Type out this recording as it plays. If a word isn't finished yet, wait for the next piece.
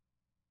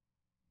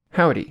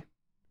Howdy.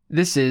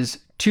 This is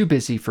Too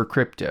Busy for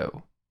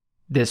Crypto.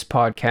 This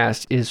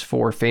podcast is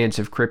for fans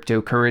of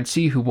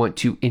cryptocurrency who want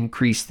to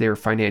increase their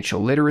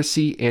financial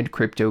literacy and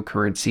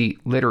cryptocurrency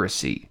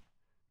literacy.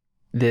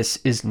 This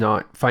is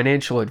not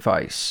financial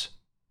advice.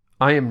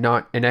 I am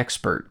not an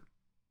expert.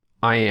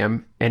 I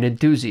am an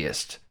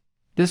enthusiast.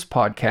 This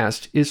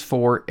podcast is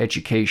for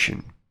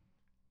education.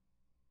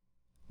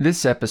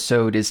 This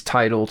episode is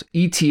titled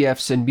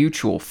ETFs and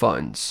Mutual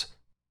Funds.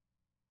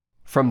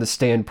 From the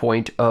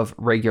standpoint of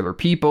regular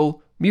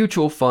people,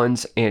 mutual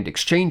funds and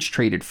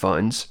exchange-traded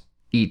funds,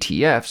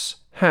 ETFs,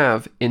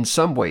 have, in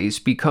some ways,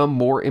 become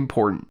more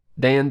important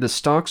than the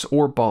stocks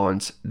or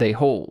bonds they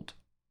hold.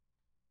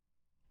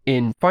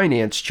 In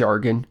finance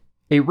jargon,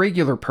 a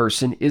regular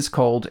person is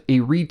called a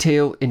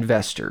retail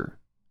investor.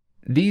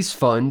 These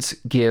funds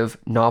give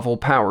novel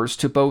powers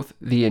to both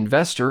the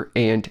investor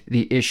and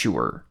the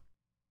issuer.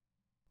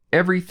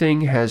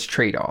 Everything has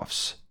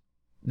tradeoffs.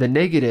 The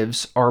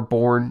negatives are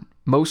borne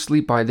mostly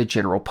by the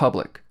general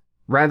public,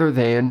 rather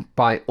than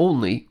by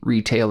only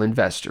retail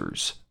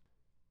investors.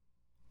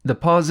 The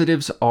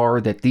positives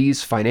are that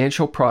these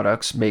financial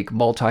products make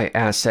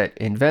multi-asset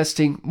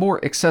investing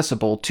more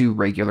accessible to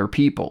regular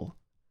people.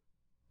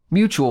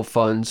 Mutual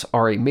funds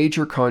are a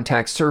major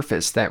contact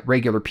surface that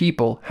regular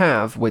people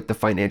have with the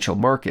financial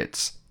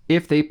markets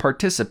if they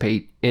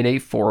participate in a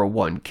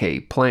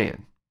 401k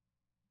plan.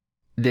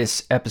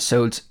 This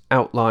episode's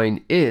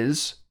outline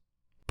is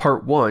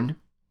Part 1,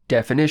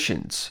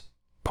 Definitions.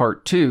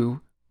 Part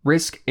 2,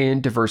 Risk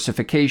and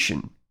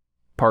Diversification.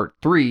 Part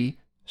 3,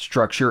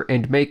 Structure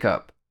and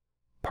Makeup.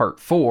 Part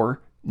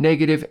 4,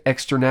 Negative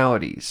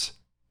Externalities.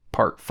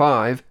 Part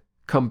 5,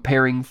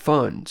 Comparing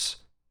Funds.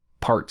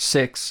 Part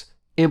 6,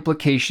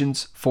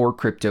 Implications for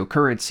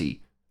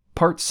Cryptocurrency.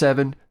 Part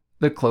 7,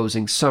 The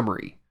Closing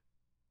Summary.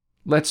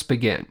 Let's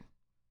begin.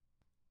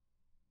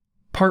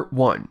 Part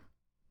 1,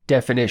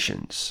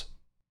 Definitions.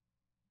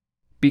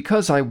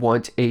 Because I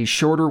want a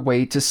shorter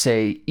way to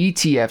say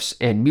ETFs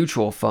and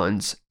mutual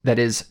funds that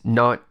is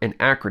not an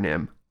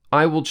acronym,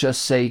 I will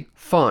just say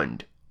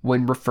fund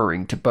when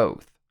referring to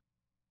both.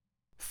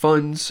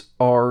 Funds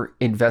are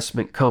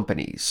investment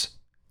companies.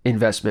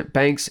 Investment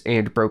banks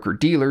and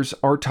broker-dealers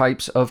are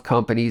types of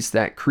companies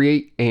that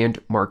create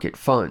and market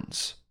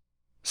funds.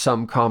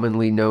 Some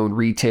commonly known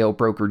retail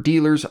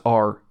broker-dealers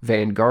are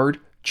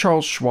Vanguard,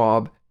 Charles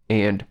Schwab,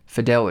 and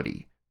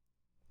Fidelity.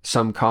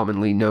 Some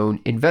commonly known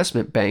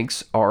investment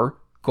banks are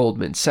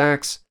Goldman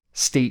Sachs,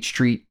 State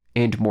Street,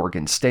 and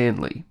Morgan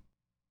Stanley.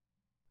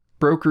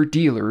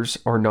 Broker-dealers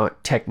are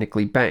not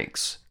technically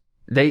banks.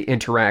 They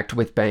interact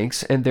with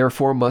banks and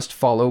therefore must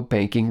follow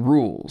banking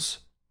rules.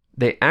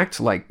 They act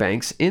like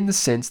banks in the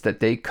sense that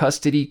they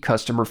custody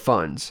customer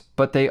funds,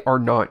 but they are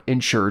not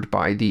insured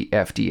by the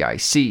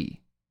FDIC.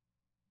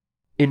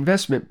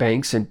 Investment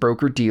banks and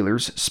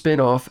broker-dealers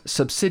spin off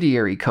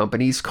subsidiary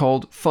companies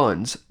called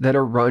funds that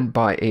are run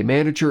by a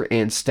manager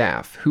and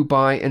staff who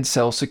buy and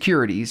sell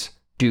securities,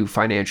 do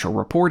financial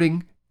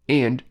reporting,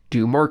 and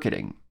do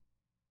marketing.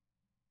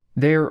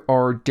 There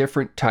are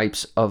different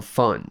types of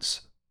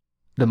funds.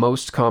 The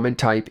most common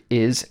type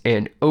is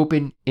an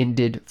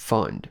open-ended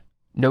fund,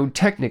 known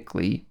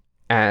technically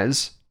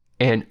as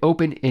an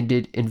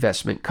open-ended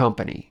investment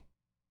company.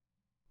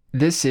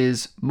 This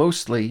is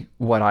mostly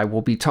what I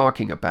will be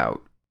talking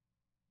about.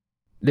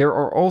 There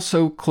are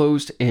also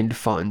closed-end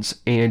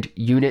funds and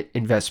unit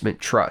investment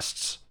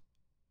trusts.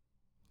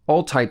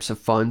 All types of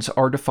funds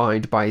are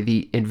defined by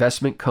the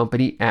Investment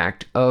Company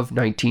Act of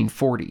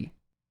 1940.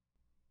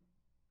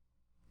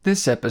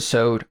 This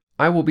episode,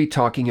 I will be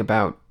talking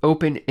about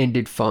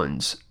open-ended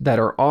funds that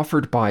are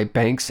offered by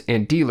banks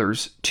and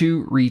dealers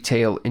to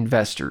retail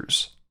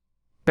investors.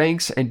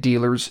 Banks and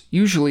dealers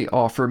usually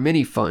offer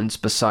many funds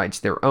besides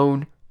their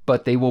own,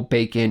 but they will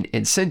bake in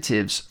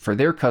incentives for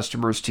their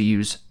customers to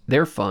use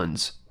their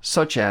funds,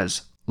 such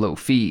as low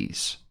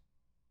fees.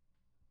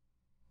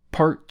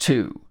 Part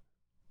 2,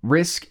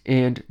 Risk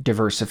and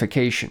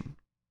Diversification.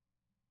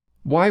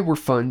 Why were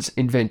funds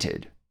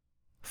invented?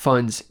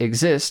 Funds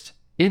exist,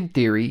 in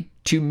theory,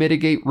 to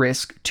mitigate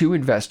risk to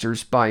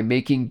investors by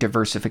making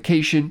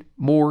diversification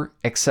more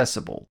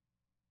accessible.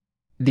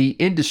 The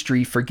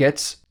industry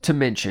forgets to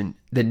mention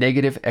the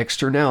negative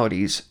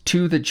externalities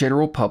to the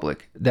general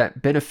public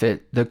that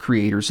benefit the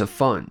creators of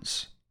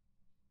funds.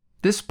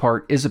 This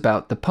part is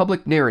about the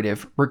public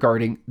narrative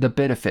regarding the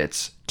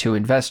benefits to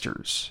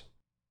investors.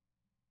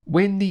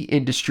 When the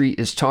industry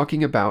is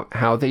talking about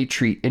how they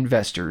treat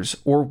investors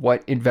or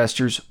what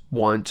investors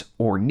want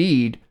or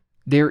need,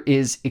 there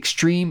is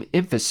extreme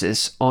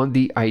emphasis on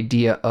the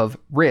idea of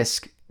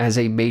risk as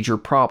a major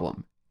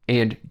problem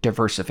and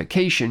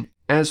diversification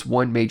as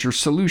one major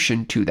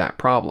solution to that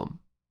problem.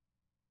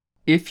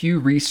 If you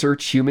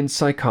research human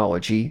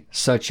psychology,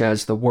 such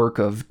as the work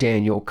of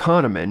Daniel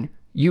Kahneman,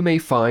 you may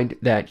find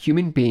that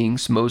human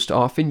beings most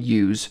often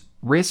use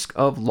risk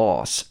of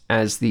loss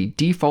as the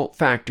default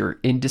factor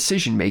in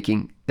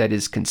decision-making that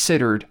is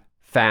considered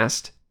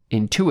fast,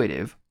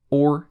 intuitive,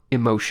 or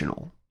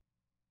emotional.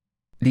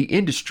 The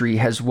industry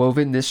has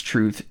woven this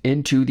truth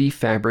into the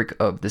fabric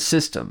of the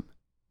system.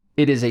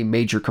 It is a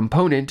major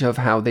component of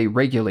how they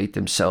regulate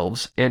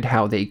themselves and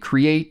how they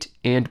create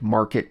and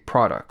market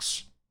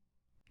products.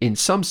 In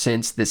some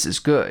sense, this is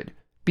good,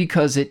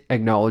 because it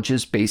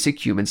acknowledges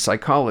basic human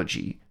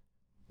psychology.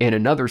 In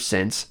another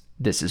sense,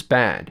 this is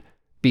bad,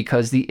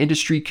 because the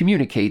industry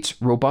communicates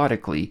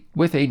robotically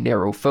with a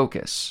narrow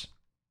focus.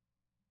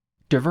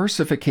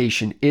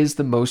 Diversification is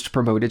the most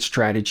promoted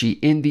strategy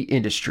in the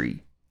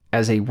industry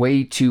as a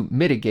way to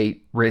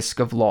mitigate risk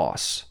of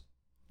loss.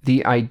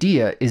 The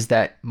idea is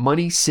that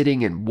money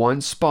sitting in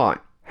one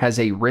spot has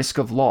a risk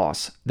of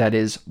loss that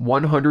is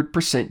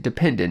 100%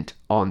 dependent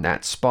on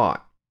that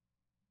spot.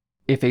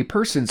 If a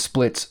person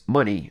splits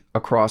money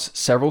across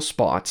several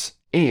spots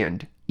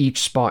and each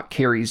spot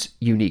carries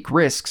unique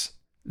risks,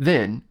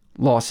 then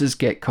losses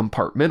get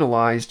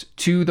compartmentalized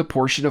to the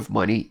portion of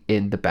money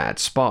in the bad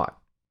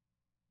spot.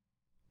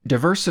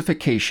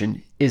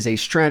 Diversification is a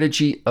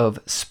strategy of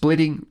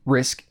splitting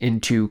risk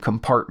into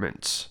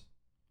compartments.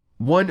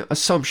 One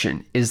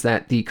assumption is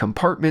that the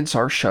compartments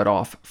are shut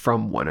off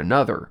from one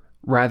another,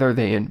 rather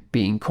than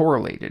being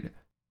correlated.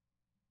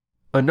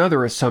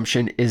 Another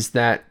assumption is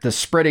that the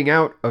spreading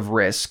out of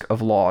risk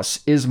of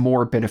loss is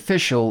more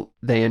beneficial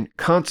than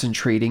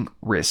concentrating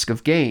risk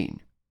of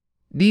gain.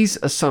 These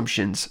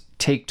assumptions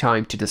take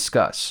time to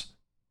discuss.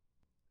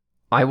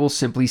 I will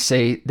simply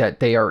say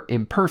that they are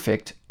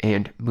imperfect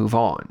and move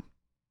on.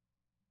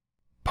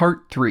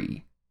 Part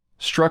 3.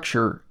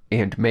 Structure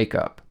and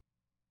Makeup.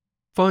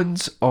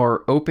 Funds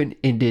are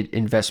open-ended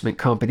investment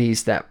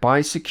companies that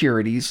buy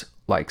securities,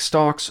 like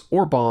stocks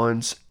or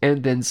bonds,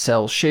 and then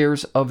sell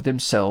shares of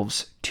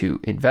themselves to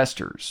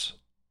investors.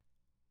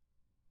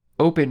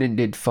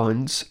 Open-ended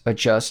funds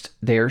adjust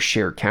their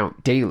share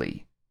count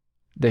daily.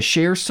 The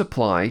share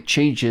supply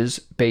changes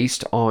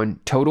based on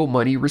total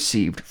money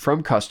received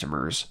from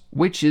customers,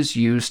 which is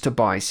used to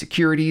buy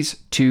securities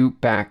to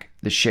back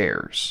the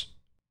shares.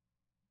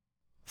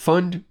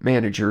 Fund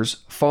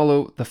managers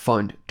follow the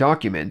fund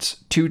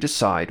documents to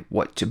decide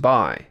what to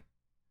buy.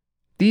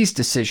 These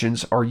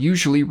decisions are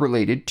usually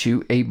related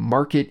to a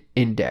market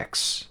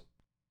index.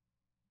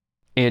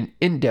 An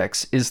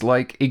index is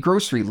like a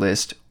grocery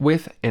list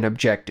with an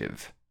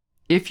objective.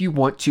 If you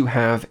want to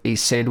have a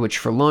sandwich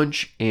for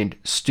lunch and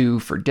stew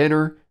for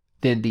dinner,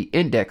 then the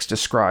index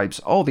describes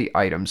all the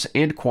items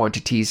and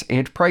quantities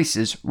and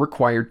prices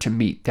required to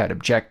meet that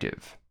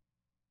objective.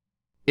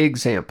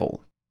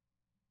 Example: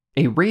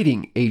 a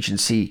rating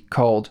agency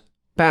called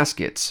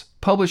Baskets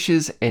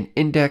publishes an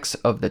index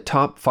of the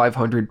top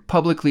 500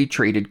 publicly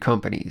traded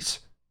companies.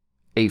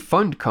 A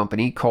fund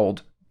company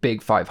called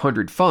Big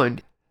 500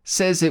 Fund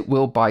says it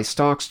will buy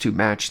stocks to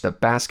match the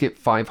Basket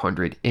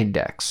 500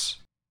 index.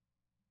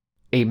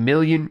 1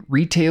 million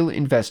retail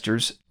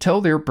investors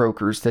tell their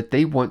brokers that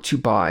they want to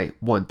buy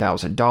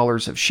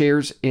 $1,000 of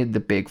shares in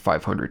the Big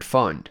 500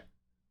 Fund.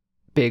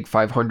 Big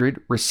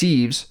 500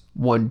 receives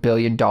 $1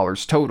 billion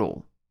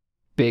total.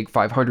 Big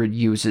 500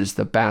 uses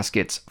the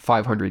Basket's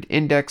 500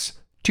 index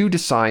to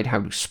decide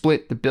how to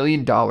split the $1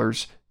 billion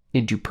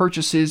into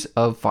purchases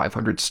of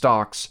 500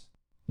 stocks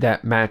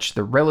that match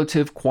the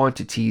relative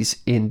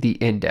quantities in the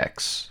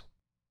index.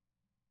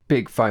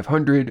 Big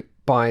 500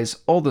 buys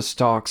all the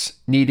stocks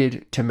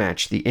needed to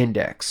match the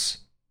index.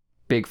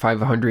 Big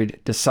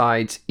 500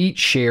 decides each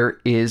share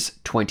is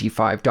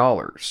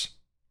 $25.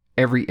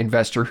 Every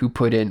investor who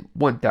put in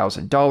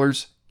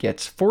 $1,000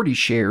 gets 40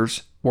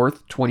 shares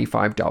worth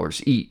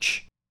 $25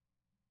 each.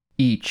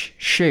 Each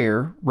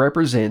share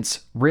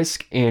represents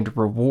risk and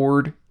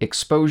reward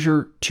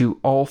exposure to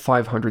all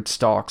 500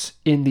 stocks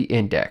in the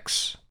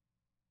index.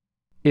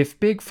 If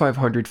Big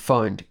 500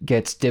 Fund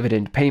gets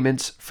dividend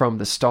payments from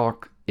the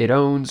stock it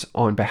owns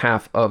on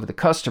behalf of the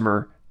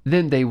customer,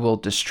 then they will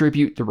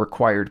distribute the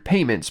required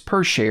payments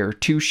per share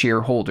to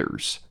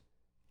shareholders.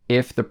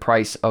 If the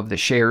price of the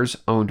shares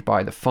owned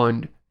by the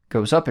fund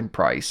goes up in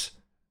price,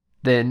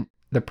 then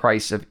the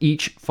price of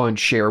each fund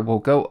share will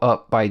go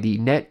up by the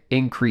net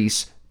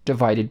increase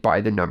divided by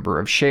the number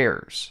of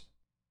shares.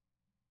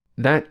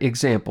 That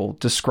example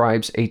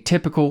describes a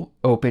typical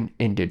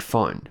open-ended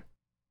fund.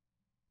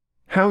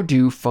 How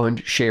do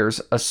fund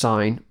shares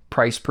assign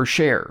price per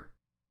share?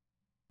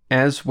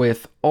 As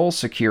with all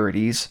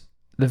securities,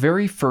 the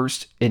very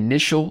first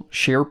initial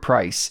share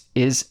price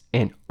is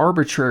an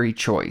arbitrary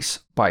choice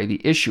by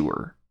the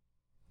issuer.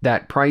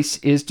 That price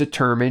is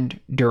determined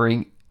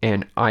during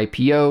an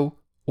IPO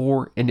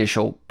or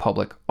initial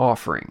public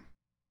offering.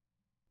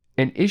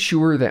 An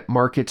issuer that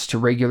markets to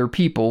regular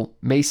people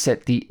may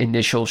set the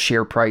initial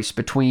share price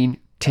between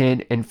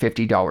 $10 and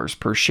 $50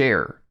 per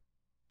share.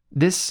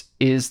 This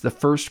is the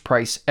first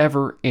price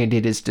ever, and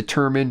it is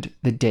determined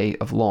the day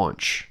of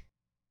launch.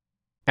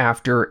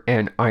 After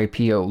an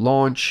IPO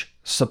launch,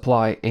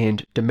 supply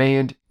and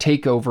demand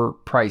take over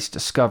price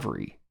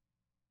discovery.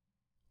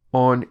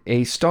 On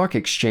a stock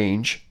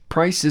exchange,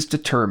 price is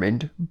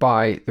determined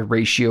by the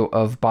ratio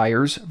of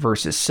buyers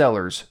versus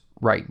sellers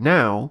right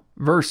now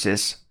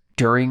versus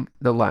during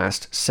the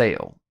last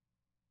sale.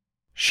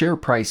 Share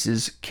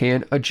prices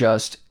can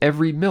adjust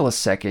every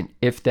millisecond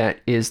if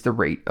that is the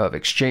rate of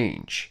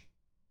exchange.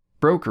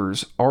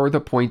 Brokers are the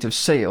point of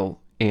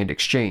sale and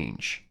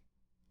exchange.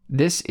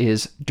 This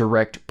is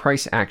direct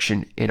price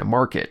action in a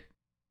market.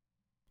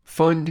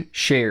 Fund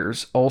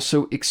shares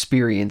also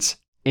experience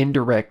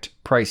indirect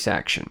price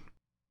action.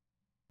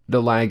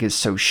 The lag is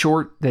so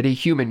short that a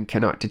human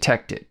cannot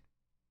detect it.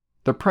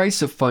 The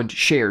price of fund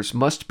shares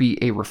must be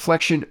a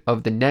reflection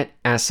of the net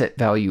asset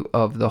value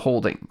of the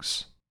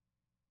holdings.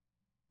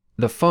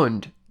 The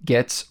fund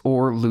gets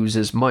or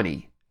loses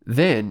money,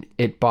 then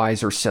it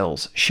buys or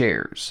sells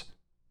shares.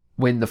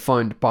 When the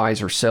fund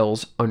buys or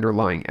sells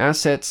underlying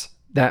assets,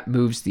 that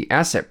moves the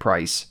asset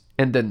price,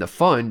 and then the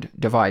fund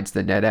divides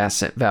the net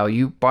asset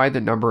value by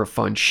the number of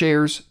fund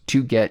shares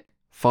to get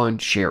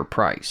fund share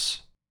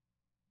price.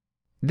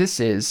 This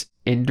is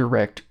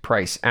indirect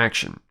price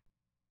action.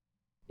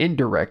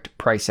 Indirect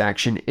price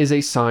action is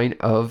a sign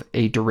of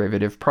a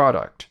derivative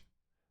product.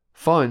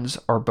 Funds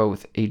are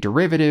both a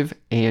derivative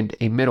and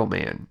a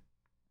middleman.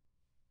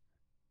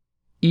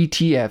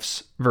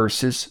 ETFs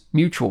versus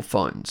mutual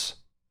funds.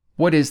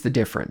 What is the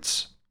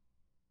difference?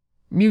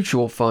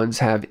 Mutual funds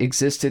have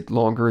existed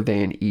longer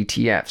than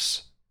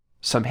ETFs.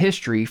 Some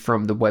history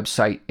from the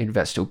website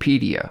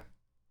Investopedia.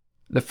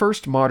 The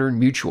first modern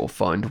mutual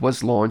fund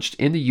was launched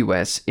in the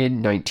US in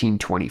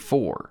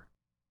 1924.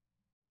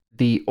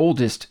 The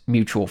oldest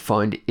mutual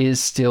fund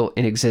is still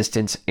in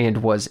existence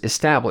and was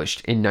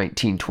established in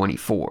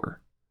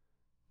 1924.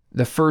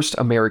 The first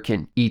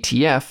American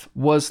ETF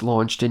was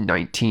launched in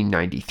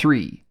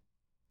 1993.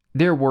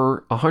 There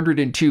were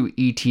 102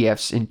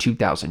 ETFs in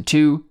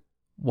 2002,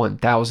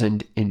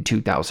 1,000 in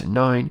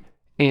 2009,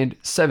 and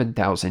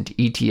 7,000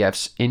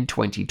 ETFs in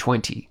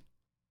 2020.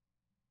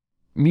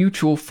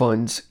 Mutual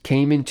funds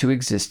came into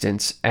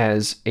existence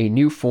as a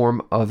new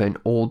form of an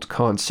old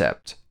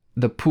concept,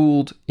 the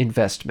pooled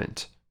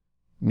investment.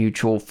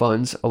 Mutual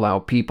funds allow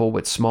people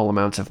with small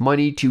amounts of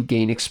money to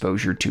gain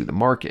exposure to the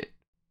market.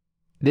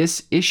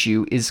 This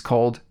issue is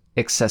called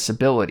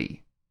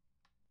accessibility.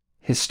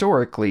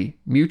 Historically,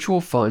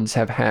 mutual funds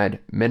have had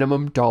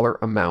minimum dollar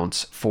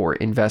amounts for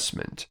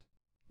investment.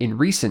 In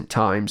recent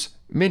times,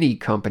 many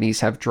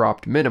companies have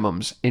dropped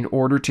minimums in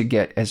order to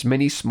get as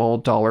many small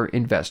dollar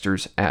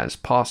investors as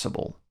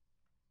possible.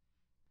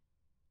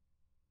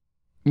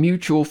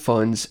 Mutual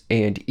funds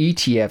and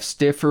ETFs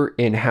differ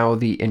in how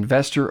the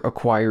investor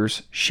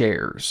acquires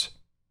shares.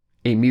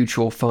 A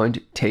mutual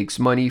fund takes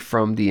money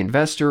from the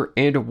investor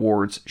and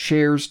awards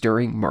shares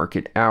during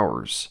market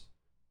hours.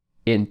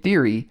 In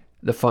theory,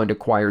 the fund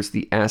acquires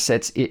the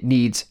assets it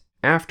needs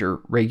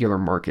after regular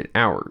market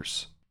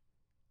hours.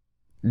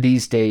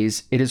 These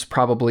days, it is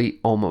probably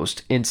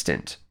almost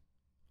instant.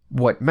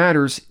 What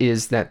matters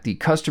is that the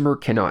customer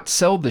cannot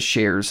sell the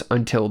shares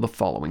until the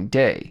following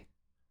day.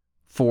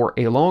 For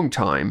a long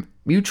time,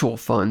 mutual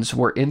funds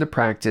were in the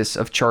practice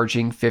of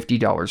charging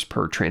 $50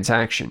 per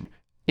transaction,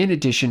 in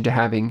addition to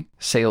having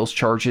sales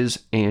charges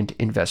and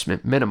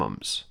investment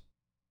minimums.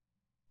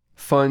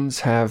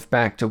 Funds have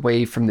backed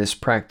away from this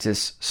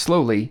practice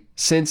slowly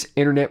since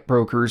internet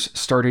brokers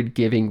started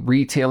giving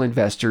retail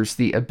investors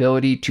the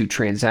ability to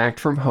transact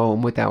from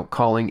home without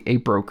calling a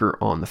broker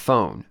on the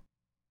phone.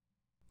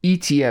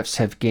 ETFs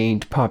have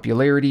gained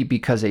popularity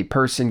because a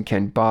person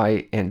can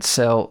buy and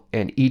sell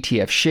an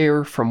ETF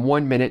share from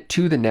 1 minute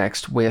to the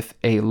next with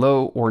a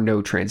low or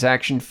no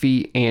transaction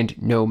fee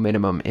and no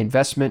minimum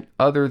investment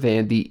other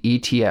than the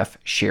ETF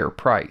share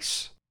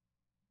price.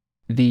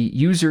 The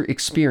user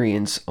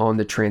experience on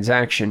the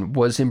transaction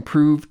was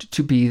improved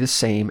to be the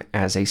same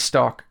as a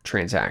stock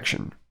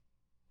transaction.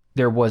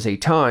 There was a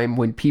time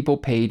when people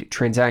paid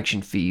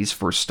transaction fees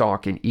for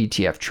stock and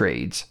ETF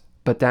trades,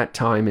 but that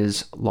time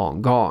is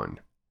long gone.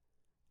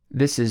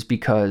 This is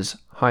because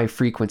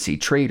high-frequency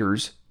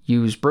traders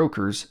use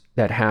brokers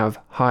that have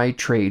high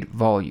trade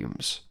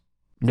volumes.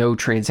 No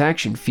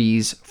transaction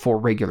fees for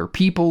regular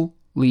people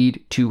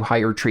lead to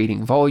higher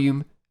trading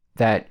volume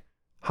that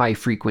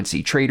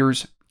high-frequency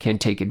traders can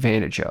take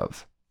advantage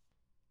of.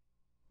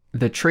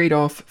 The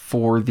trade-off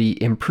for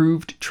the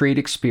improved trade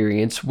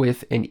experience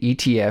with an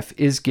ETF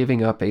is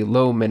giving up a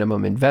low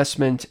minimum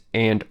investment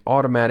and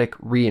automatic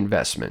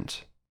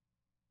reinvestment.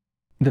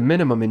 The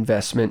minimum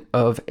investment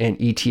of an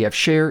ETF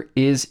share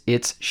is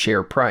its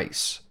share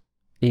price.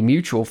 A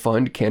mutual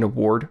fund can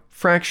award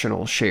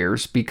fractional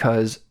shares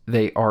because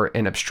they are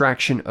an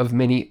abstraction of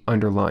many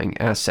underlying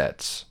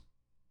assets.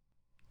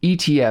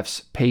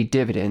 ETFs pay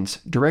dividends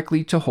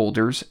directly to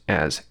holders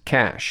as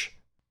cash.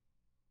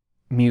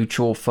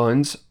 Mutual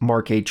funds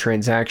mark a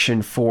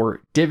transaction for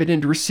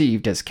dividend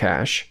received as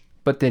cash,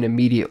 but then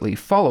immediately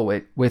follow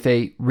it with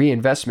a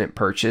reinvestment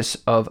purchase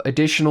of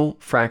additional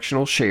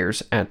fractional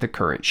shares at the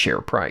current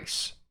share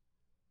price.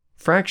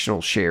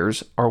 Fractional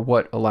shares are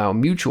what allow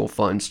mutual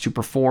funds to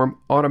perform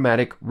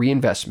automatic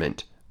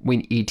reinvestment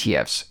when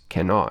ETFs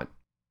cannot.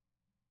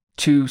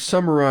 To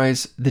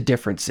summarize the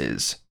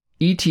differences,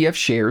 ETF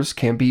shares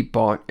can be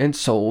bought and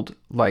sold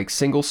like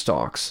single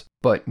stocks,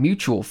 but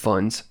mutual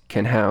funds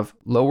can have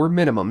lower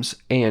minimums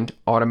and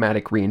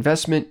automatic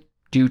reinvestment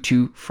due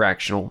to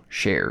fractional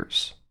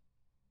shares.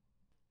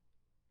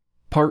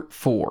 Part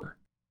 4.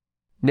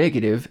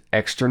 Negative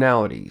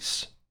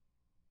externalities.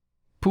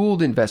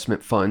 Pooled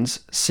investment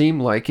funds seem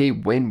like a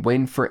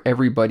win-win for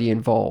everybody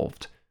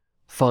involved.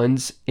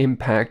 Funds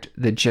impact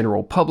the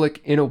general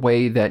public in a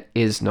way that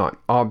is not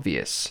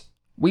obvious.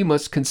 We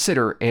must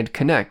consider and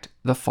connect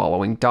the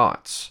following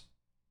dots.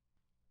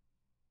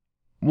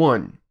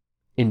 1.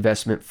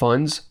 Investment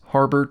funds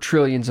harbor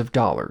trillions of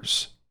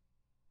dollars.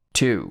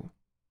 2.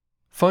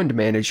 Fund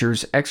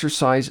managers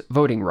exercise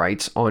voting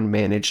rights on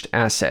managed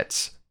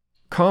assets.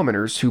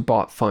 Commoners who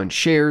bought fund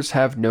shares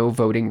have no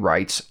voting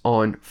rights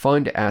on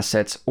fund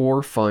assets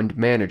or fund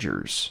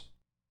managers.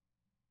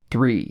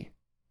 3.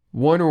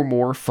 One or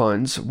more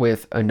funds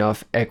with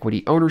enough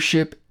equity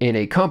ownership in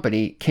a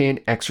company can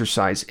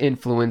exercise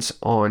influence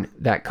on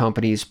that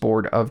company's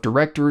board of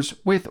directors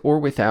with or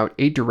without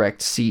a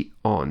direct seat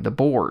on the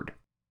board.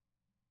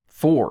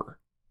 4.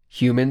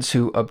 Humans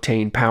who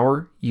obtain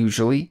power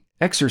usually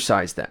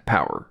exercise that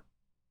power.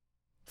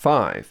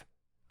 5.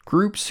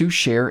 Groups who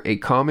share a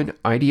common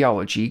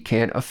ideology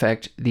can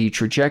affect the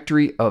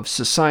trajectory of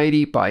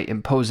society by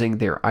imposing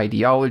their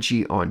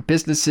ideology on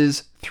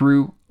businesses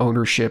through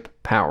ownership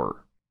power.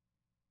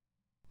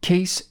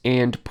 Case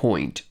and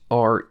point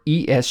are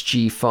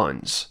ESG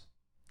funds.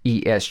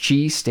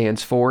 ESG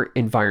stands for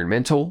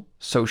environmental,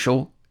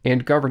 social,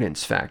 and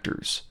governance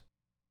factors.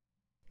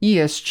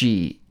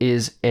 ESG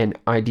is an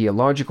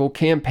ideological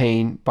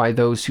campaign by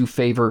those who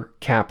favor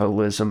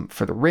capitalism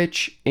for the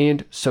rich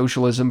and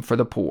socialism for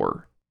the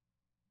poor.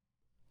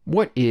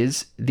 What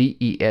is the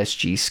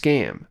ESG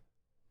scam?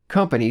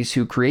 Companies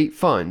who create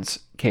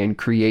funds can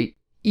create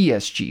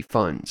ESG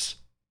funds.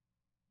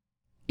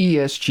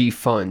 ESG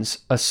funds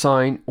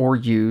assign or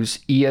use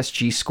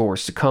ESG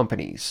scores to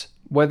companies,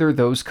 whether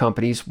those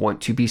companies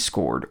want to be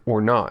scored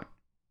or not.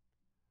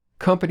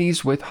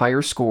 Companies with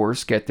higher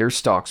scores get their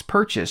stocks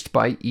purchased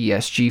by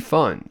ESG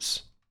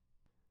funds.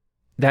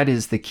 That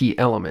is the key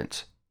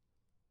element.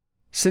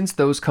 Since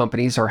those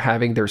companies are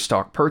having their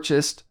stock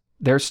purchased,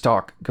 their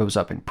stock goes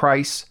up in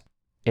price,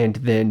 and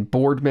then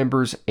board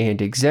members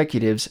and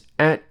executives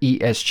at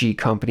ESG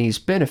companies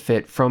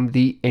benefit from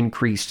the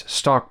increased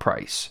stock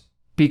price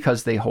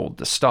because they hold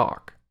the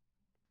stock.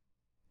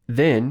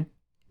 Then,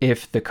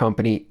 if the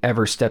company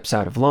ever steps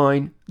out of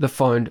line, the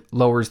fund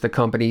lowers the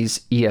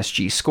company's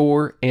ESG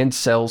score and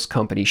sells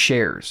company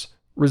shares,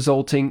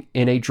 resulting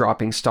in a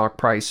dropping stock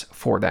price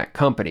for that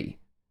company.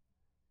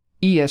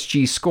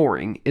 ESG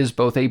scoring is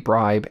both a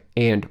bribe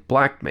and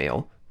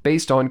blackmail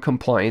based on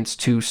compliance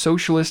to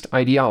socialist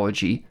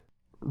ideology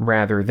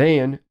rather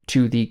than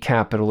to the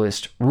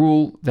capitalist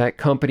rule that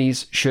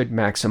companies should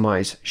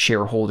maximize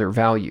shareholder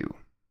value.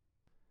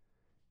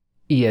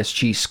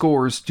 ESG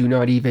scores do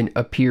not even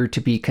appear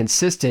to be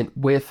consistent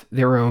with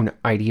their own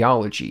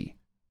ideology.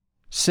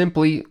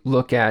 Simply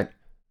look at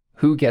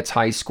who gets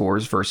high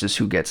scores versus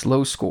who gets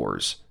low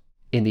scores.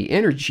 In the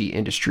energy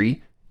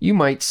industry, you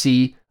might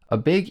see a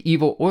big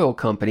evil oil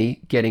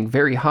company getting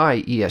very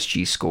high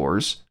ESG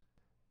scores,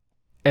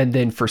 and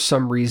then for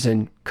some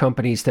reason,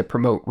 companies that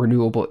promote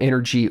renewable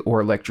energy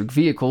or electric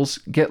vehicles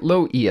get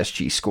low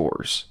ESG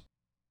scores.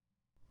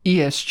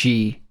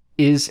 ESG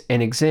is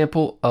an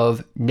example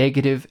of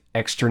negative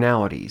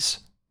externalities.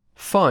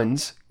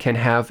 Funds can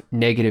have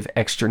negative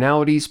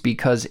externalities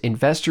because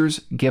investors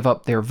give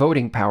up their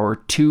voting power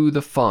to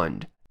the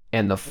fund,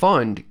 and the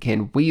fund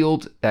can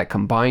wield that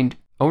combined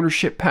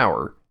ownership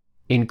power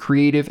in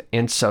creative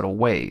and subtle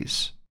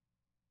ways.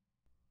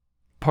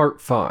 Part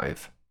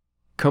 5.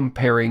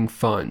 Comparing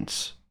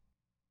funds.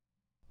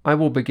 I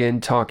will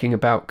begin talking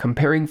about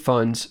comparing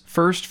funds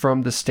first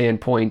from the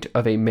standpoint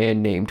of a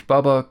man named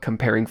Bubba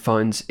comparing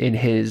funds in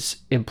his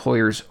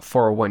employer's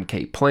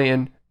 401k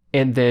plan,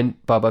 and then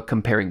Bubba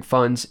comparing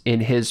funds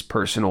in his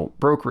personal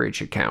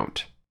brokerage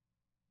account.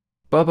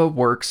 Bubba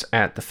works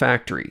at the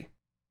factory.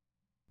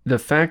 The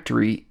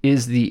factory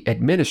is the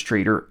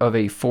administrator of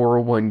a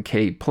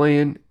 401k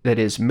plan that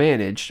is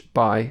managed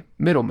by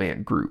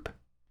Middleman Group.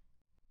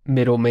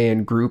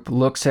 Middleman Group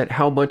looks at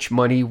how much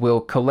money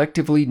will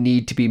collectively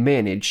need to be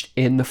managed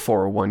in the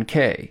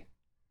 401k.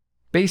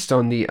 Based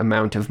on the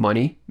amount of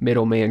money,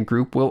 Middleman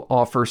Group will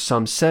offer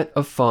some set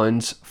of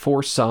funds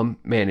for some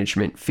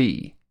management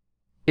fee.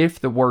 If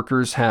the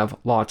workers have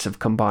lots of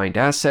combined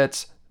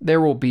assets,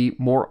 there will be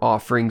more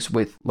offerings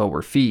with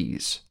lower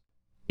fees.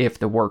 If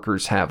the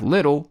workers have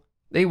little,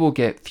 they will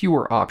get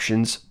fewer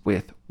options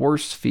with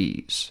worse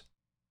fees.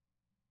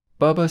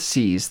 Bubba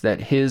sees that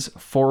his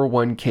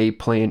 401k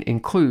plan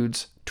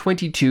includes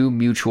 22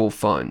 mutual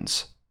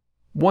funds.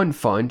 One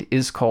fund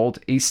is called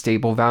a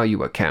stable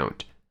value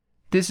account.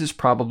 This is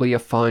probably a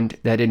fund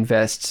that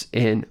invests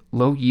in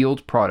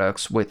low-yield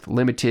products with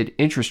limited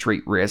interest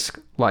rate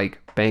risk like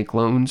bank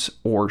loans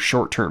or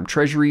short-term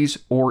treasuries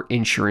or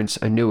insurance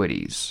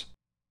annuities.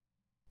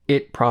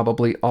 It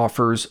probably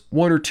offers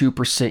 1 or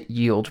 2%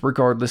 yield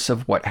regardless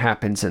of what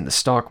happens in the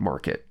stock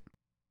market.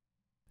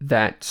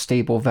 That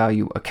stable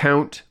value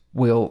account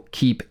will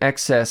keep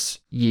excess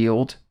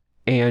yield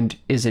and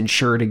is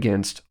insured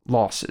against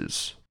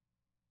losses.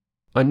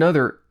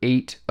 Another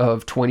 8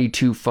 of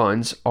 22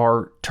 funds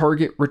are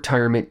target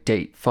retirement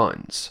date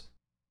funds.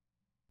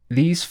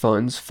 These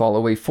funds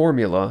follow a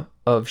formula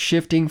of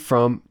shifting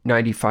from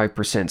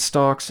 95%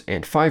 stocks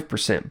and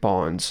 5%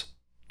 bonds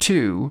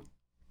to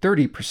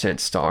 30%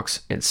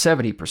 stocks and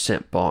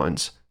 70%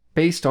 bonds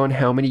based on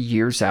how many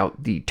years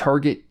out the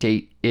target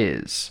date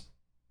is.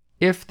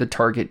 If the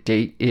target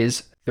date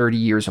is 30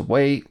 years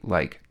away,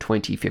 like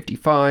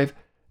 2055,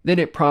 then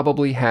it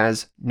probably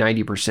has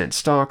 90%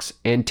 stocks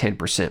and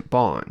 10%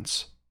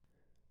 bonds.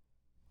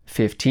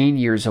 15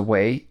 years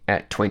away,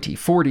 at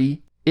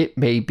 2040, it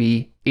may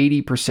be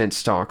 80%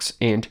 stocks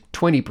and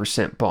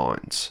 20%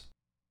 bonds.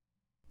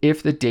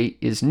 If the date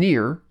is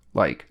near,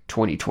 like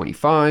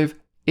 2025,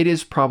 it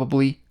is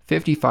probably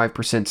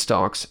 55%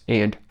 stocks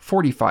and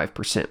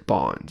 45%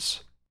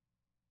 bonds.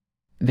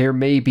 There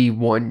may be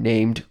one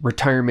named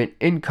Retirement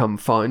Income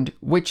Fund,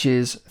 which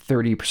is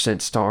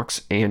 30%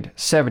 stocks and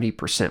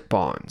 70%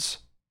 bonds.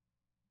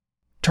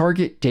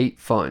 Target date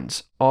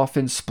funds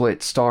often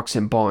split stocks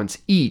and bonds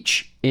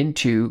each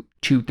into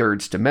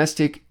 2/3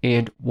 domestic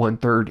and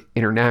 1/3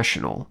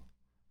 international.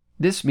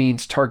 This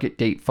means target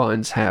date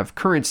funds have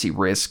currency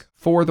risk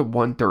for the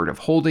 1/3 of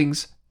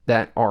holdings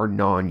that are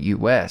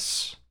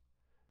non-US.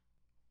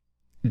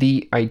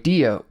 The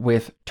idea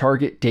with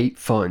target date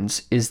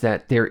funds is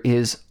that there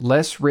is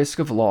less risk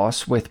of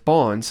loss with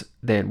bonds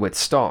than with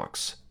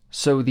stocks,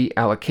 so the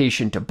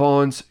allocation to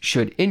bonds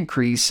should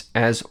increase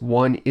as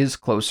one is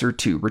closer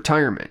to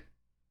retirement.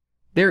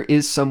 There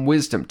is some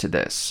wisdom to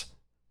this.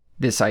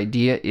 This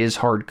idea is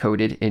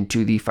hard-coded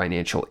into the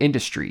financial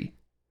industry.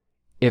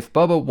 If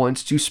Bubba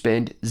wants to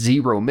spend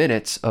 0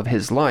 minutes of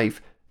his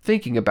life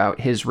thinking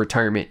about his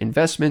retirement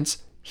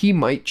investments, he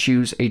might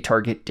choose a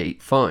target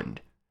date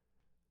fund.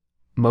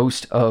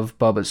 Most of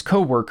Bubba's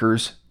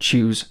coworkers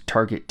choose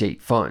target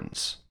date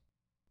funds.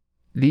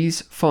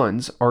 These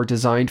funds are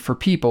designed for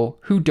people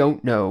who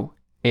don't know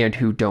and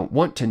who don't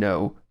want to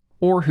know,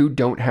 or who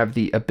don't have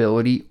the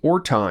ability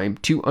or time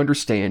to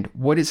understand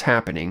what is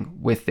happening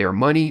with their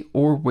money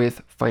or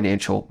with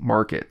financial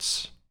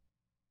markets.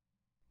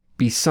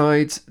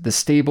 Besides the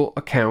stable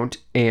account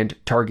and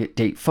target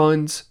date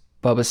funds,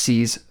 Bubba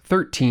sees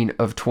 13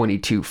 of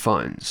 22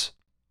 funds.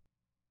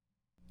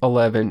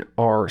 11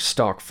 are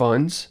stock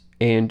funds,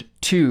 and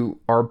 2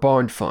 are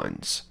bond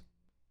funds.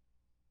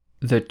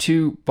 The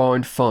 2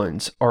 bond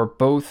funds are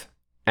both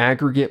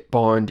aggregate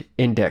bond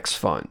index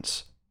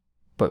funds,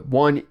 but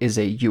one is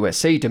a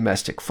USA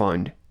domestic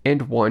fund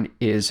and one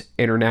is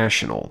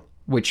international,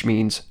 which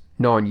means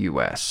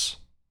non-US.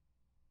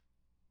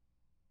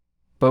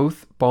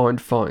 Both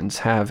bond funds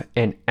have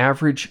an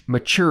average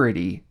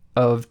maturity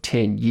of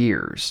 10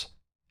 years,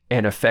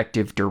 an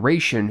effective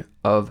duration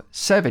of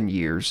 7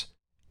 years,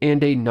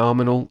 and a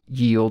nominal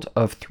yield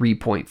of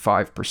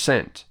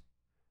 3.5%.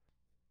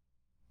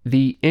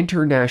 The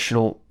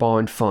International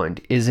Bond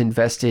Fund is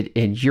invested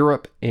in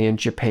Europe and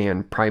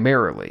Japan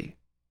primarily.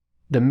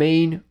 The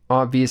main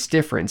obvious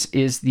difference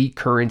is the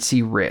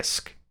currency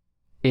risk.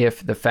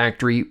 If the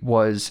factory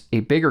was a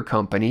bigger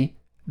company,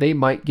 they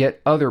might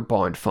get other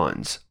bond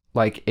funds,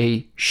 like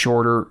a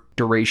shorter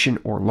duration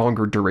or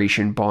longer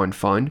duration bond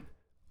fund,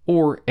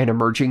 or an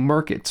emerging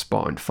markets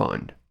bond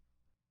fund.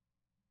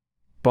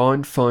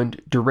 Bond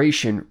fund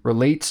duration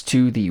relates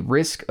to the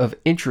risk of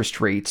interest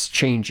rates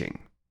changing.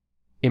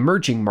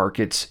 Emerging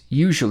markets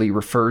usually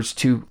refers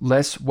to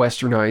less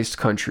westernized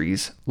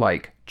countries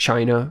like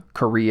China,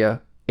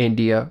 Korea,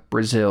 India,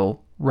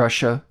 Brazil,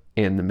 Russia,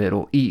 and the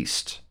Middle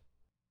East.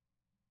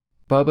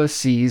 Bubba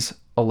sees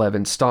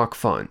 11 stock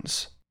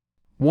funds.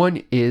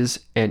 One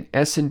is an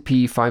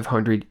S&P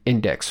 500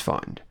 index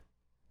fund.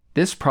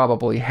 This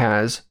probably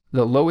has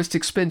the lowest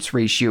expense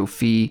ratio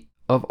fee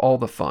of all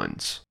the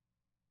funds.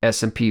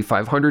 S&P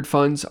 500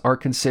 funds are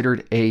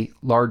considered a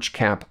large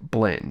cap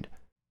blend.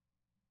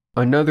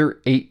 Another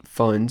 8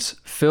 funds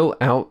fill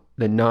out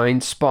the 9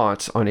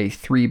 spots on a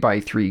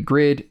 3x3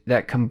 grid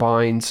that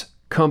combines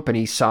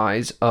company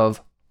size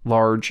of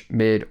large,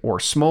 mid, or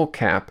small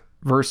cap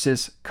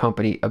versus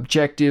company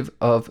objective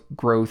of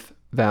growth,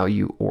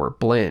 value, or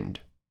blend.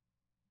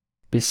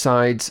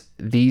 Besides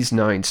these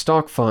 9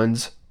 stock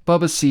funds,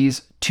 Bubba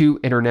sees 2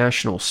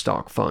 international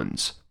stock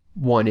funds.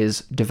 One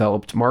is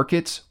developed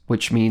markets,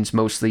 which means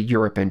mostly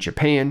Europe and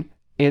Japan,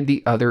 and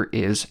the other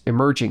is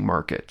emerging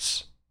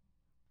markets.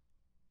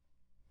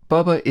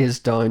 Bubba is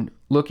done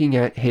looking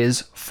at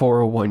his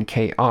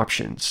 401k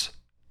options.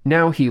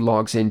 Now he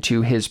logs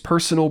into his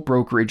personal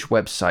brokerage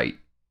website.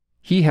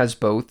 He has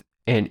both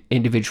an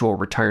individual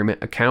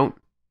retirement account,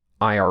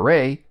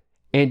 IRA,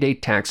 and a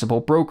taxable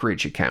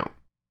brokerage account.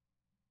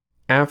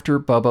 After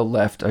Bubba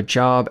left a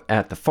job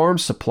at the farm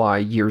supply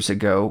years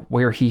ago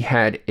where he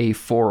had a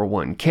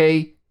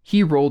 401k,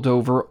 he rolled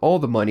over all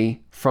the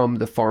money from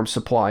the farm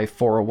supply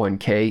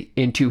 401k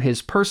into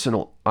his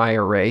personal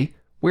IRA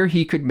where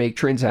he could make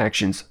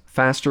transactions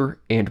faster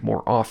and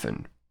more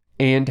often,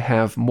 and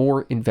have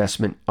more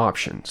investment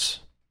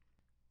options.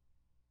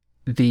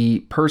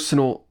 The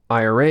personal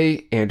IRA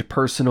and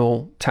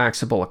personal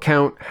taxable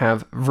account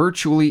have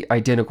virtually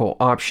identical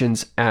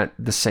options at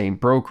the same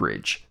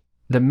brokerage.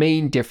 The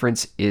main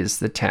difference is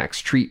the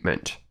tax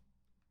treatment.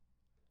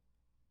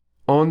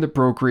 On the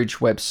brokerage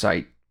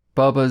website,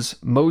 Bubba's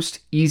most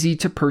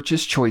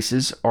easy-to-purchase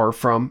choices are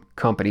from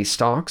company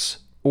stocks,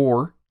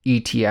 or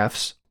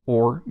ETFs,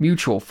 or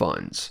mutual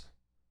funds.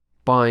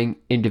 Buying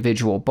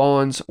individual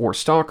bonds or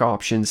stock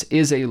options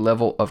is a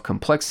level of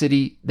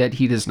complexity that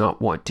he does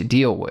not want to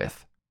deal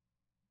with.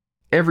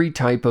 Every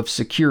type of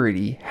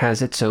security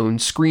has its own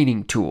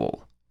screening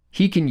tool.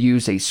 He can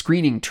use a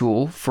screening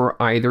tool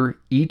for either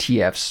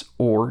ETFs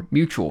or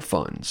mutual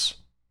funds.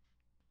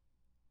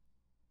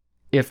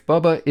 If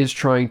Bubba is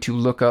trying to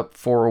look up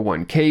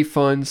 401k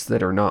funds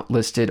that are not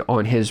listed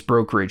on his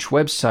brokerage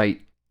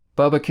website,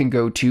 Bubba can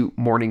go to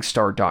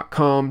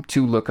Morningstar.com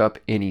to look up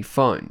any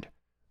fund.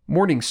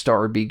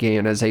 Morningstar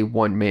began as a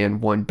one-man,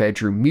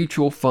 one-bedroom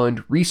mutual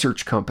fund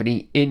research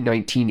company in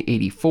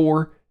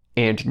 1984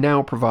 and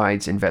now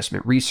provides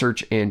investment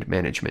research and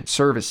management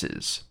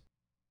services.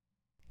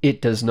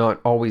 It does not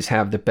always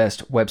have the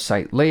best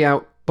website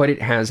layout, but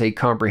it has a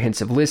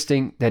comprehensive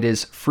listing that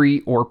is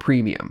free or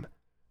premium.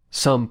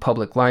 Some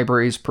public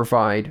libraries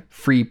provide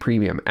free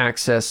premium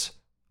access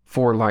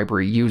for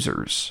library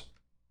users.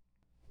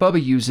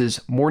 Bubba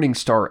uses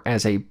Morningstar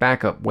as a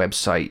backup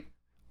website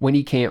when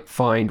he can't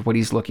find what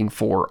he's looking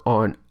for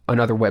on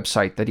another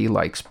website that he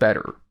likes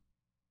better.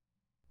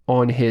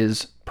 On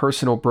his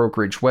personal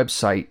brokerage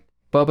website,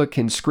 Bubba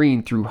can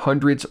screen through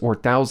hundreds or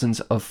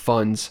thousands of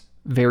funds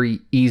very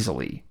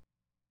easily.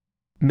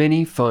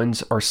 Many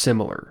funds are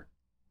similar.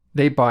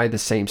 They buy the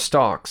same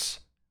stocks.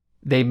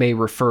 They may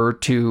refer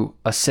to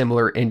a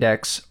similar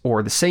index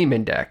or the same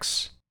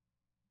index.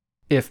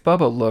 If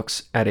Bubba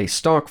looks at a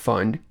stock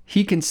fund,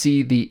 he can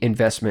see the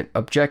investment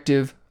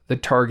objective, the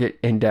target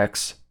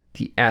index,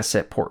 the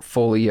asset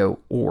portfolio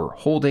or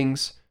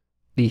holdings,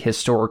 the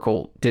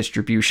historical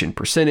distribution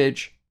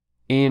percentage,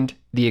 and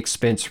the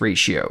expense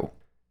ratio.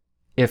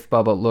 If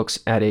Bubba looks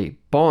at a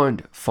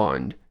bond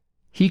fund,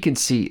 he can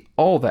see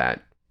all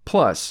that,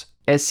 plus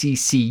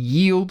SEC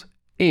yield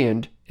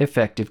and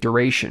effective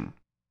duration.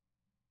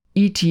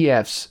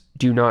 ETFs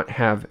do not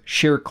have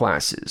share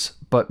classes,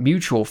 but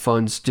mutual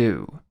funds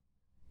do.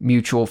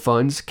 Mutual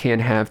funds can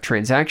have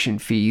transaction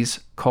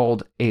fees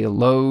called a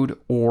load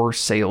or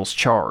sales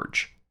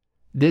charge.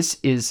 This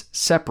is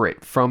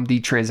separate from the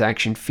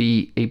transaction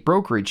fee a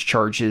brokerage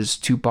charges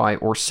to buy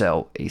or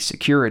sell a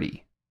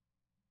security.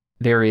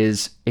 There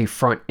is a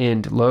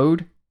front-end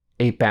load,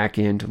 a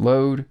back-end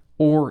load,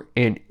 or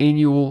an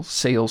annual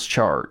sales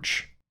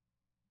charge.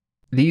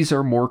 These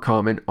are more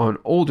common on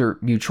older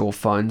mutual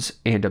funds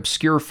and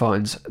obscure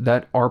funds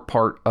that are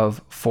part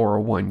of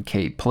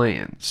 401k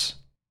plans.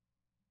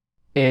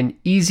 An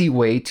easy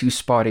way to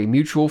spot a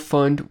mutual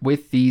fund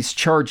with these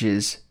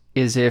charges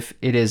is if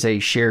it is a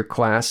share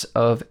class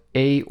of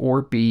A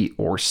or B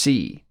or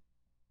C.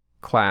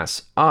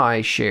 Class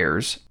I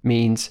shares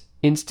means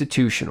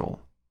institutional.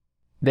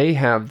 They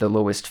have the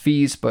lowest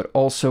fees but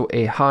also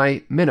a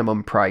high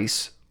minimum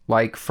price,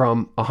 like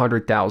from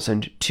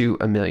 $100,000 to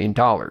 $1 million.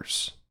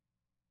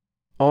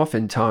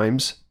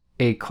 Oftentimes,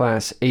 a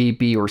Class A,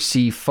 B, or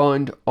C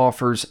fund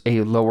offers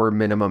a lower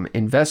minimum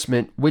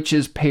investment, which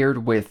is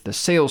paired with the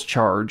sales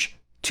charge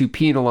to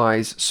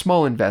penalize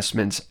small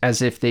investments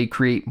as if they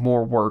create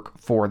more work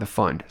for the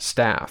fund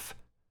staff.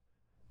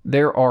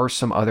 There are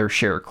some other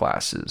share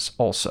classes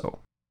also.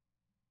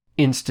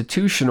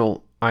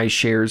 Institutional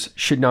iShares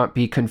should not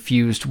be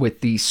confused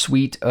with the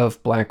suite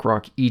of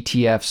BlackRock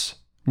ETFs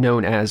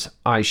known as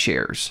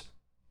iShares.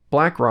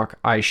 BlackRock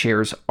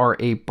iShares are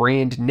a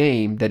brand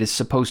name that is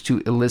supposed to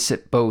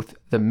elicit both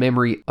the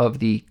memory of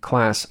the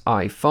Class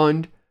I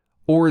fund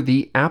or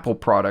the Apple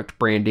product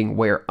branding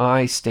where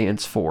I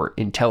stands for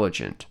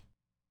intelligent.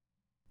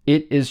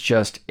 It is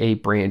just a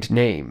brand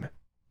name.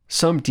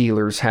 Some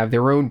dealers have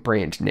their own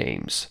brand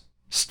names.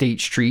 State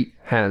Street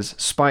has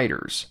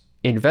Spiders.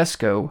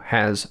 Invesco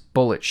has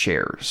Bullet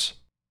Shares.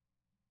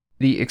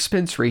 The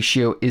expense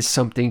ratio is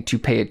something to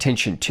pay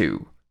attention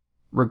to.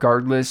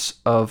 Regardless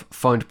of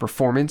fund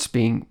performance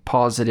being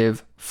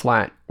positive,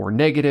 flat, or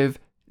negative,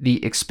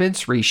 the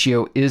expense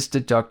ratio is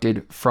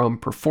deducted from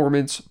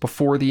performance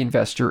before the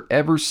investor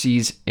ever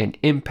sees an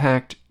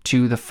impact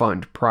to the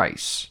fund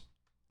price.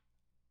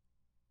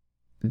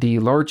 The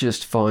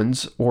largest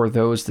funds, or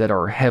those that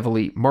are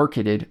heavily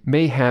marketed,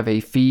 may have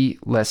a fee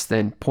less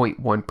than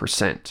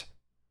 0.1%.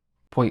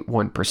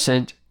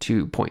 0.1%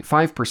 to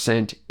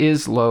 0.5%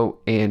 is low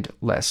and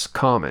less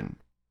common.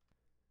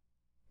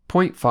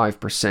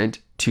 0.5%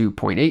 to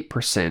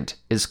 0.8%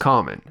 is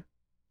common.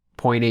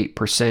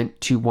 0.8%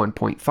 to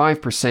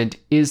 1.5%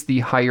 is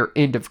the higher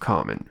end of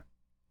common.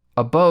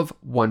 Above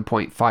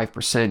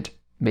 1.5%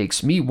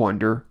 makes me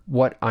wonder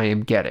what I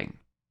am getting.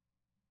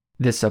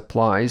 This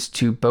applies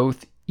to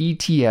both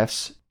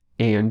ETFs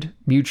and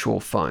mutual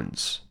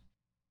funds.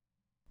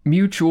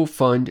 Mutual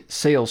fund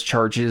sales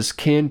charges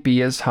can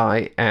be as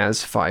high as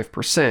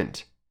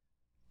 5%.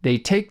 They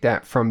take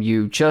that from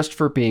you just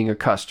for being a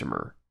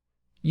customer.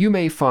 You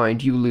may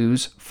find you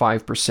lose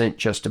 5%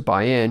 just to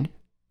buy in,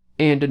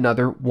 and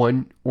another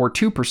 1 or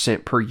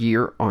 2% per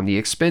year on the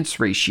expense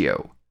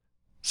ratio.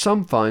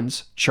 Some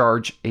funds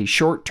charge a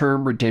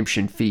short-term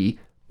redemption fee,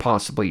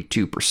 possibly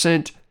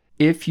 2%,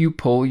 if you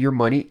pull your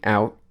money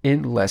out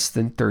in less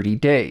than 30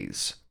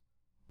 days.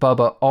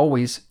 Bubba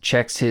always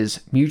checks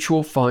his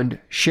mutual fund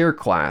share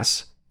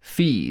class,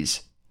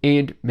 fees,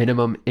 and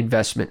minimum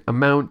investment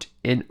amount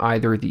in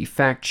either the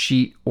fact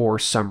sheet or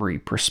summary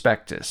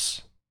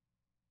prospectus.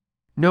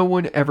 No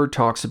one ever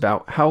talks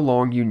about how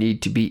long you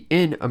need to be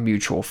in a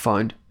mutual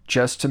fund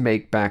just to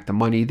make back the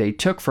money they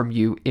took from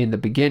you in the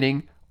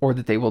beginning or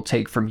that they will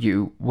take from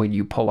you when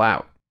you pull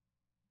out.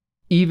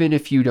 Even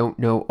if you don't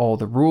know all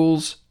the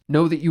rules,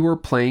 know that you are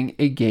playing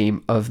a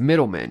game of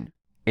middlemen,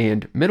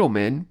 and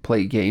middlemen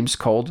play games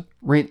called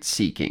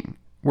rent-seeking,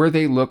 where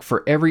they look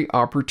for every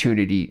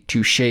opportunity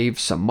to shave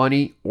some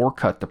money or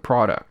cut the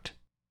product.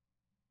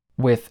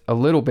 With a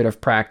little bit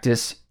of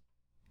practice,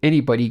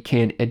 anybody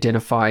can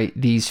identify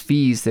these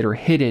fees that are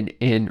hidden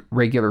in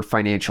regular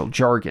financial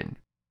jargon.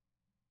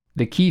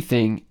 The key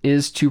thing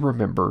is to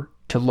remember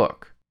to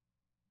look.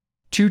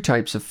 Two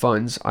types of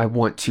funds I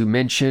want to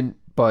mention,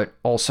 but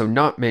also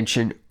not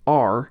mention,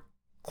 are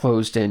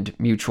closed-end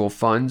mutual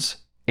funds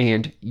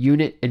and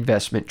unit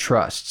investment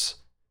trusts.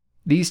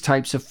 These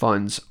types of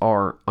funds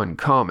are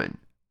uncommon.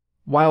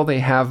 While they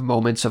have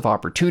moments of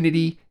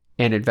opportunity,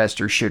 and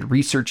investors should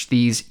research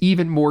these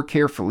even more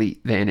carefully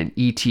than an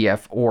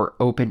ETF or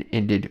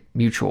open-ended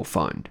mutual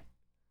fund.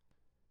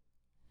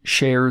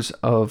 Shares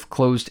of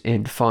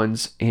closed-end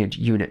funds and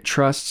unit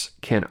trusts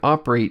can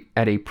operate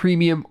at a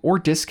premium or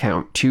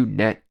discount to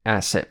net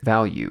asset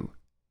value.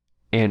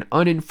 An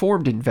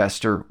uninformed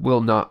investor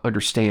will not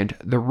understand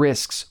the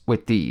risks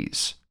with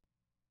these.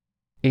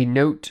 A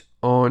note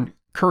on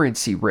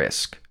currency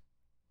risk.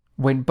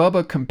 When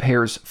Bubba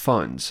compares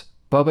funds,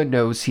 Bubba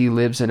knows he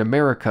lives in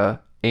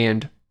America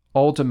and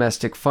all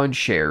domestic fund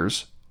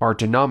shares are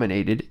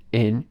denominated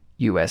in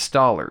US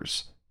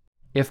dollars.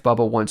 If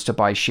Bubba wants to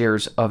buy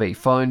shares of a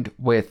fund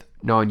with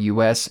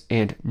non-US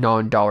and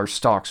non-dollar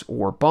stocks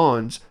or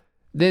bonds,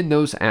 then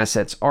those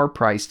assets are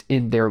priced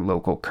in their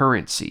local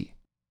currency.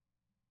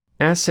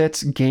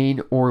 Assets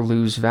gain or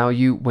lose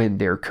value when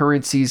their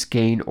currencies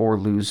gain or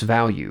lose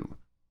value.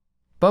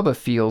 Bubba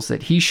feels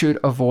that he should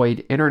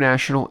avoid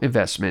international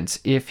investments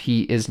if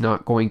he is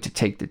not going to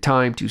take the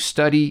time to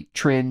study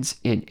trends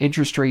in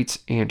interest rates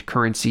and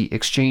currency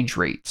exchange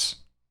rates.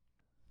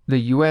 The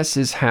US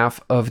is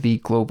half of the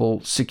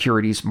global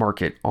securities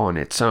market on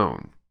its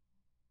own.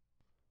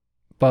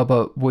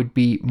 Bubba would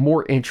be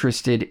more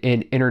interested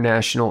in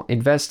international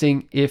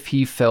investing if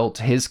he felt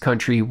his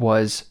country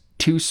was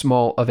too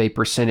small of a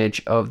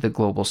percentage of the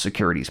global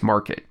securities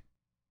market.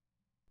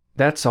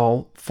 That's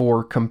all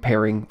for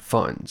comparing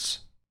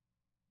funds.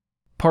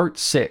 Part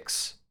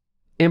 6.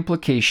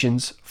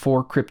 Implications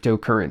for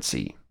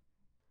cryptocurrency.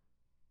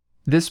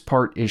 This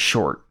part is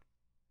short.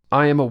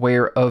 I am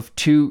aware of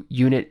 2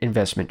 unit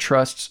investment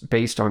trusts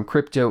based on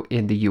crypto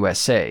in the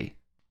USA.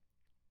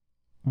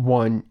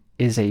 One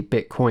is a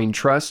Bitcoin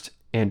trust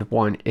and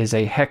one is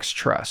a Hex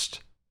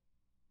trust.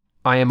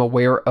 I am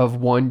aware of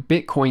one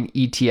Bitcoin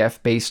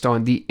ETF based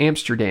on the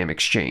Amsterdam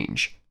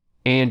exchange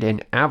and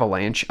an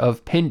avalanche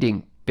of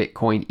pending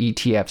Bitcoin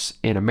ETFs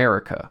in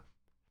America.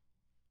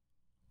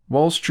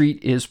 Wall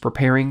Street is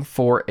preparing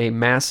for a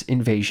mass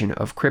invasion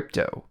of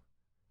crypto.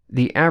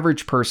 The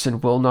average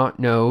person will not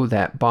know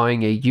that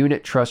buying a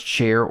unit trust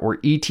share or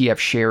ETF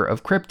share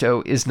of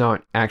crypto is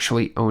not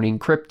actually owning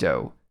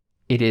crypto.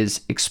 It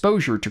is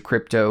exposure to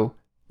crypto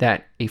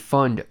that a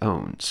fund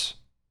owns.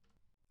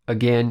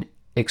 Again,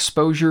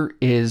 exposure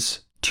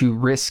is to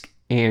risk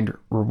and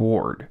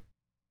reward.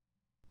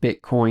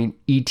 Bitcoin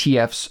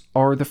ETFs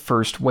are the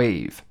first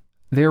wave.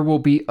 There will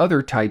be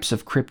other types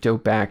of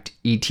crypto-backed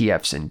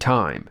ETFs in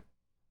time.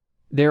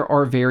 There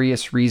are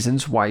various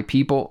reasons why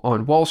people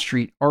on Wall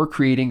Street are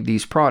creating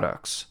these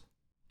products.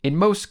 In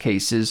most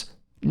cases,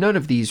 none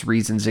of these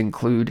reasons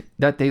include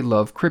that they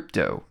love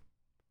crypto.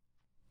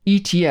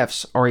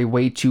 ETFs are a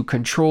way to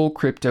control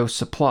crypto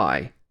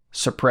supply,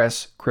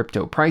 suppress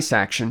crypto price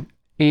action,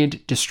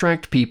 and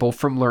distract people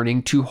from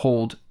learning to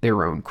hold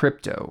their own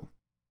crypto.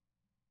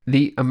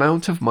 The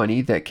amount of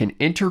money that can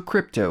enter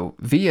crypto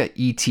via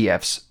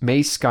ETFs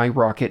may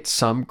skyrocket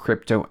some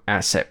crypto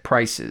asset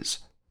prices,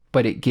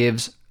 but it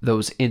gives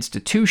those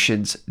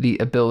institutions the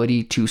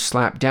ability to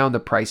slap down the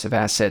price of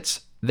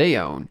assets they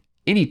own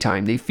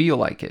anytime they feel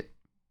like it.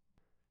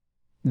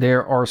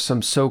 There are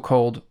some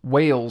so-called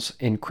whales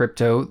in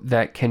crypto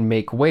that can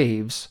make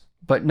waves,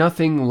 but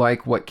nothing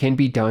like what can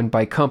be done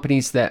by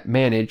companies that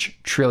manage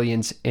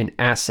trillions in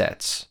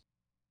assets.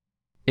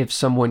 If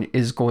someone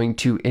is going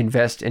to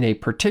invest in a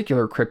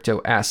particular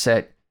crypto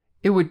asset,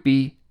 it would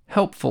be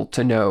helpful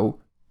to know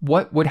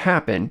what would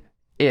happen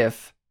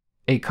if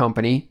a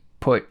company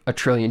put $1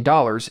 trillion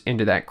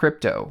into that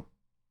crypto.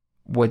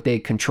 Would they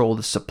control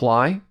the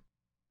supply?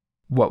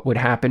 What would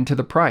happen to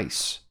the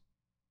price?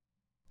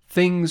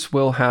 Things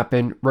will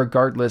happen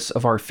regardless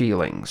of our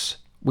feelings.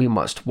 We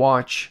must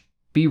watch,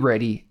 be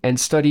ready, and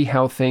study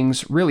how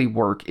things really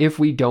work if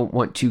we don't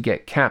want to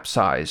get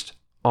capsized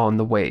on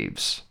the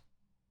waves.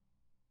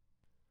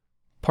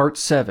 Part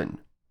 7.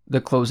 The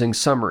closing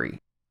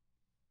summary.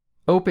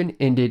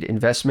 Open-ended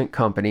investment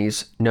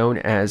companies, known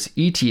as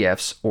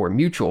ETFs or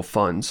mutual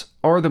funds,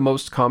 are the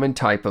most common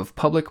type of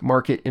public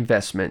market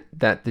investment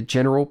that the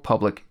general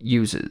public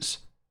uses.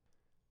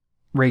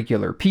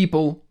 Regular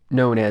people,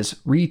 known as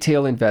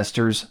retail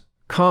investors,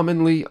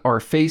 commonly are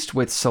faced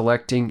with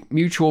selecting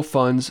mutual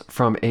funds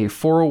from a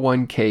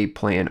 401k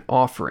plan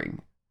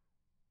offering.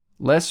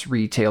 Less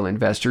retail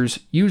investors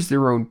use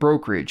their own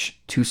brokerage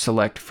to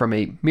select from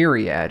a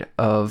myriad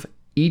of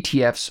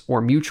ETFs or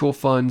mutual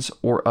funds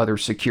or other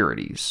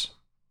securities.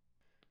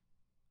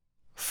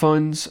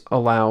 Funds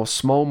allow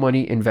small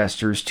money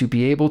investors to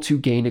be able to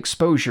gain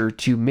exposure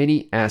to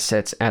many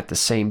assets at the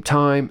same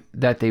time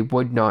that they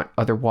would not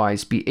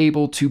otherwise be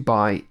able to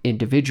buy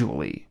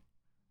individually.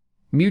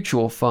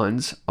 Mutual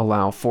funds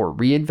allow for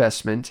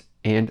reinvestment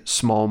and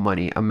small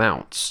money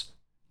amounts.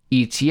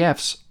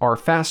 ETFs are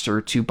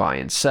faster to buy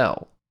and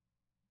sell.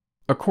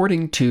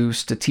 According to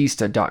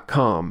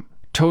Statista.com,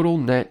 total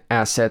net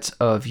assets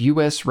of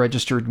U.S.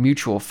 registered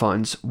mutual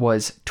funds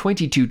was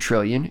 $22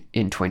 trillion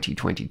in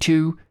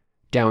 2022,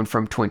 down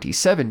from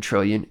 $27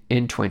 trillion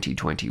in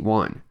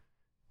 2021.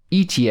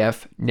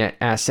 ETF net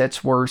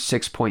assets were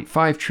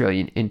 $6.5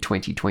 trillion in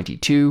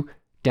 2022,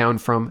 down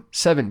from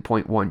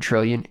 $7.1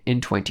 trillion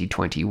in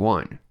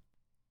 2021.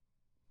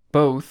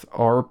 Both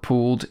are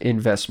pooled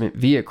investment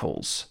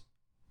vehicles.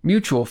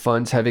 Mutual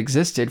funds have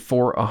existed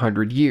for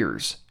 100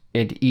 years,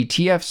 and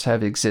ETFs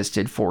have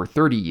existed for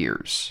 30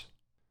 years.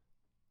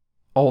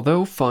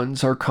 Although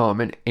funds are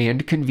common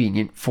and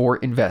convenient for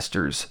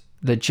investors,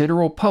 the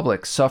general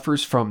public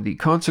suffers from the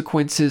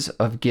consequences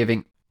of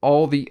giving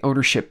all the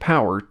ownership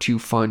power to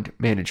fund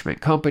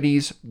management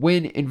companies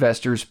when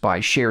investors buy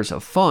shares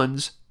of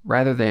funds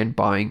rather than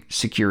buying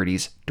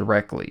securities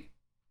directly.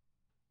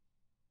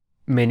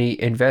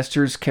 Many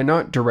investors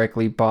cannot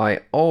directly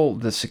buy all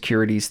the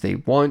securities they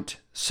want,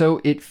 so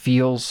it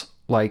feels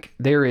like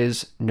there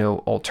is no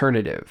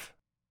alternative.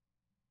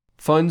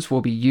 Funds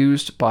will be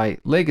used by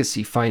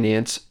legacy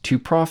finance to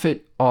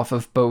profit off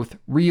of both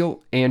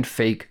real and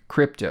fake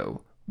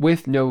crypto,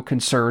 with no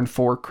concern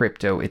for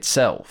crypto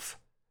itself.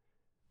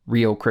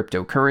 Real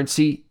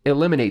cryptocurrency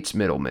eliminates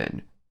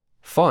middlemen.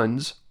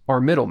 Funds are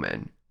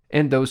middlemen,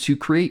 and those who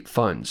create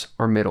funds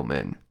are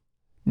middlemen.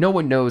 No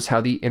one knows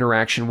how the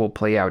interaction will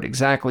play out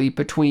exactly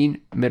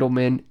between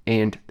middlemen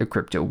and the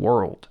crypto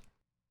world.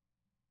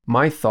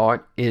 My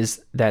thought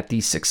is that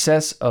the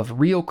success of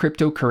real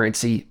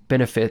cryptocurrency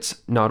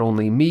benefits not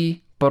only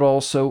me, but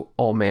also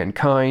all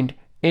mankind,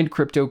 and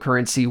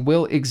cryptocurrency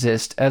will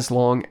exist as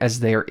long as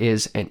there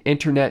is an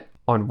internet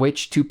on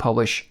which to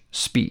publish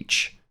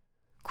speech.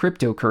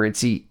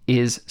 Cryptocurrency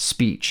is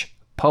speech,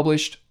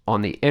 published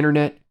on the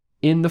internet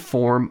in the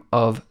form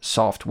of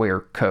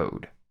software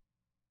code.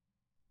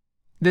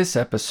 This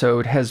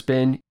episode has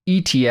been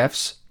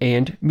ETFs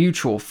and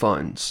mutual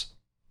funds.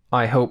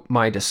 I hope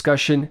my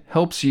discussion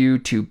helps you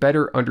to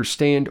better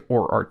understand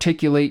or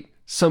articulate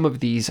some of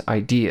these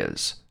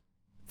ideas.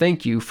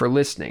 Thank you for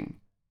listening.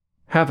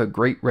 Have a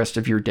great rest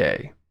of your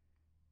day.